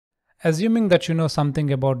Assuming that you know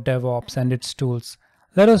something about DevOps and its tools,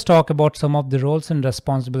 let us talk about some of the roles and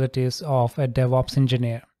responsibilities of a DevOps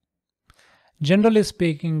engineer. Generally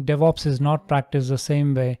speaking, DevOps is not practiced the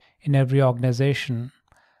same way in every organization.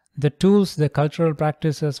 The tools, the cultural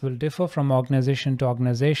practices will differ from organization to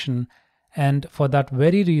organization, and for that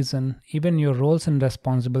very reason, even your roles and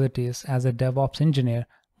responsibilities as a DevOps engineer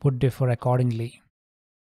would differ accordingly.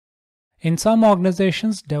 In some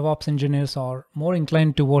organizations, DevOps engineers are more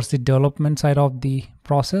inclined towards the development side of the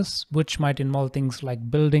process, which might involve things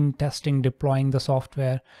like building, testing, deploying the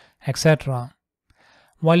software, etc.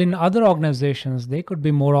 While in other organizations, they could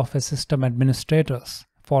be more of a system administrators,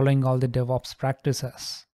 following all the DevOps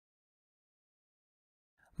practices.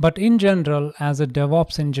 But in general, as a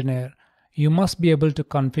DevOps engineer, you must be able to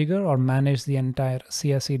configure or manage the entire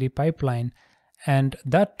CI/CD pipeline, and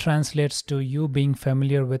that translates to you being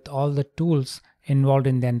familiar with all the tools involved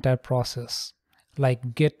in the entire process,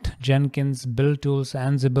 like Git, Jenkins, build tools,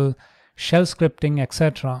 Ansible, shell scripting,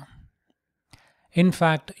 etc. In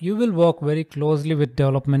fact, you will work very closely with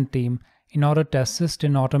development team in order to assist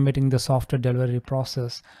in automating the software delivery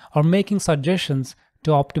process or making suggestions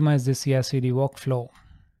to optimize the CI/CD workflow.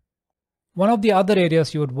 One of the other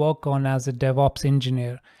areas you would work on as a DevOps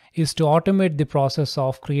engineer is to automate the process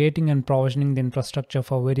of creating and provisioning the infrastructure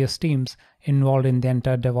for various teams involved in the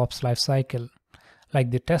entire DevOps lifecycle,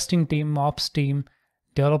 like the testing team, ops team,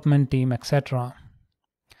 development team, etc.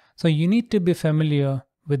 So you need to be familiar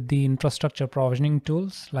with the infrastructure provisioning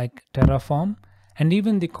tools like Terraform, and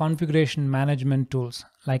even the configuration management tools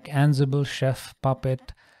like Ansible, Chef,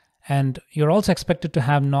 Puppet, and you're also expected to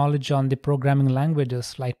have knowledge on the programming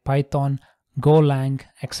languages like Python, Golang,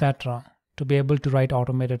 etc. to be able to write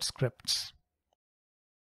automated scripts.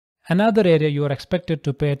 Another area you are expected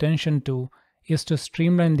to pay attention to is to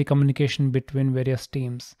streamline the communication between various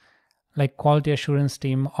teams, like quality assurance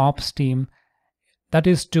team, ops team. That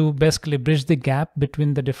is to basically bridge the gap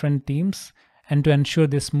between the different teams and to ensure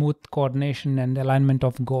the smooth coordination and alignment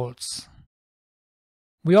of goals.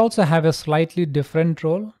 We also have a slightly different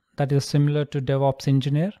role that is similar to DevOps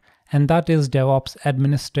engineer, and that is DevOps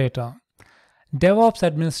administrator. DevOps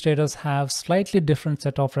administrators have slightly different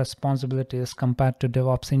set of responsibilities compared to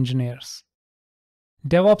DevOps engineers.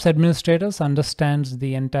 DevOps administrators understands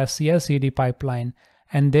the entire CI/CD pipeline,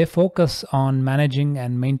 and they focus on managing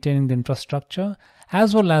and maintaining the infrastructure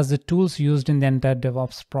as well as the tools used in the entire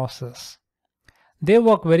DevOps process. They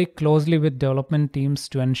work very closely with development teams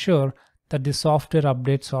to ensure that the software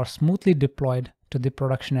updates are smoothly deployed to the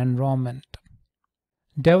production environment.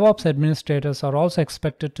 DevOps administrators are also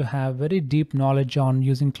expected to have very deep knowledge on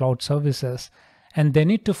using cloud services, and they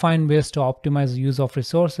need to find ways to optimize the use of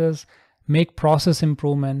resources, make process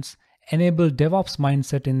improvements, enable DevOps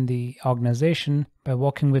mindset in the organization by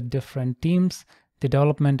working with different teams, the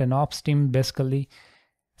development and ops team basically,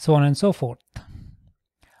 so on and so forth.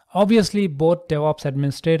 Obviously, both DevOps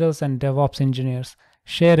administrators and DevOps engineers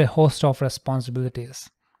share a host of responsibilities.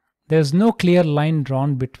 There is no clear line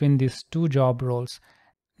drawn between these two job roles.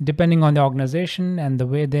 Depending on the organization and the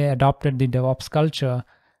way they adopted the DevOps culture,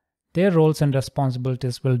 their roles and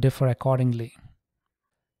responsibilities will differ accordingly.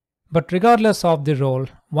 But regardless of the role,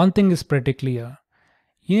 one thing is pretty clear.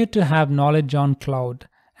 You need to have knowledge on cloud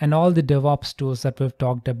and all the DevOps tools that we've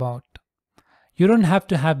talked about. You don't have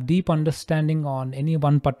to have deep understanding on any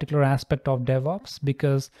one particular aspect of DevOps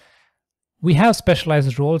because we have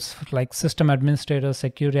specialized roles like system administrators,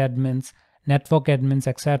 security admins, network admins,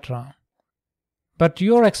 etc. But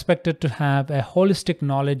you're expected to have a holistic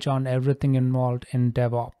knowledge on everything involved in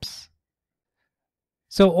DevOps.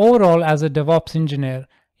 So overall, as a DevOps engineer,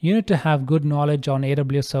 you need to have good knowledge on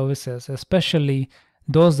AWS services, especially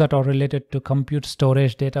those that are related to compute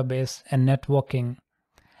storage, database, and networking.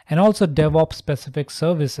 And also DevOps specific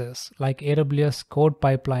services like AWS Code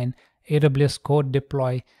Pipeline, AWS Code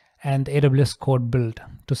Deploy, and AWS Code Build,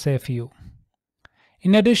 to say a few.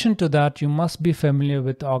 In addition to that, you must be familiar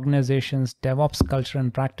with the organization's DevOps culture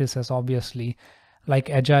and practices, obviously, like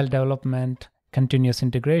agile development, continuous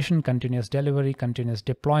integration, continuous delivery, continuous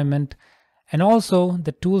deployment, and also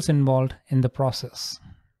the tools involved in the process.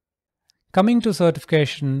 Coming to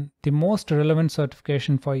certification, the most relevant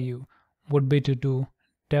certification for you would be to do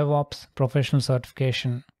DevOps Professional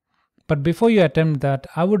Certification. But before you attempt that,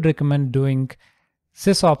 I would recommend doing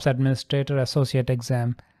SysOps Administrator Associate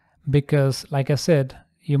exam because, like I said,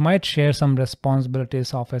 you might share some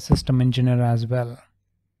responsibilities of a system engineer as well.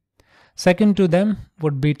 Second to them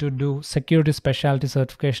would be to do Security Specialty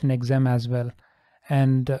Certification exam as well.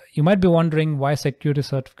 And you might be wondering why security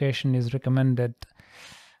certification is recommended.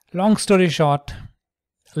 Long story short,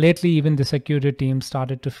 lately even the security team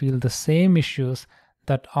started to feel the same issues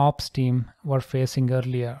that ops team were facing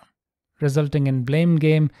earlier, resulting in blame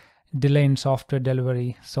game, delay in software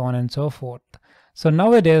delivery, so on and so forth. So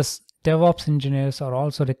nowadays, DevOps engineers are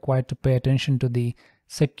also required to pay attention to the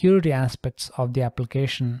security aspects of the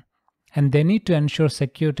application, and they need to ensure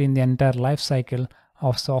security in the entire life cycle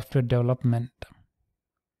of software development.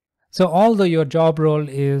 So although your job role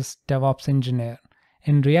is DevOps engineer,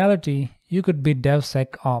 in reality, you could be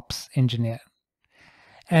DevSecOps engineer.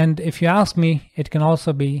 And if you ask me, it can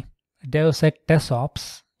also be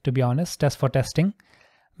DevSecTestOps, to be honest, test for testing,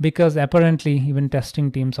 because apparently even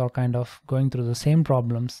testing teams are kind of going through the same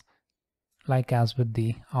problems like as with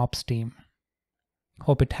the ops team.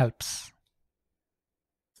 Hope it helps.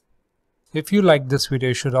 If you like this video,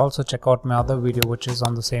 you should also check out my other video which is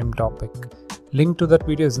on the same topic. Link to that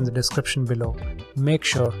video is in the description below. Make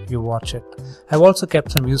sure you watch it. I've also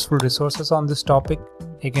kept some useful resources on this topic.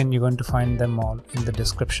 Again, you're going to find them all in the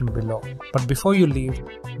description below. But before you leave,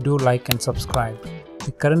 do like and subscribe.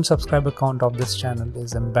 The current subscriber count of this channel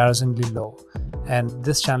is embarrassingly low, and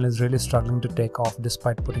this channel is really struggling to take off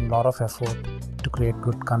despite putting a lot of effort to create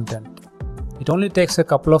good content. It only takes a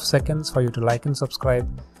couple of seconds for you to like and subscribe.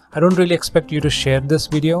 I don't really expect you to share this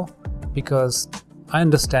video because I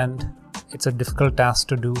understand it's a difficult task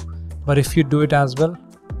to do, but if you do it as well,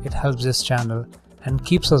 it helps this channel and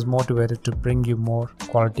keeps us motivated to bring you more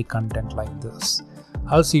quality content like this.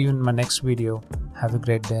 I'll see you in my next video. Have a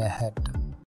great day ahead.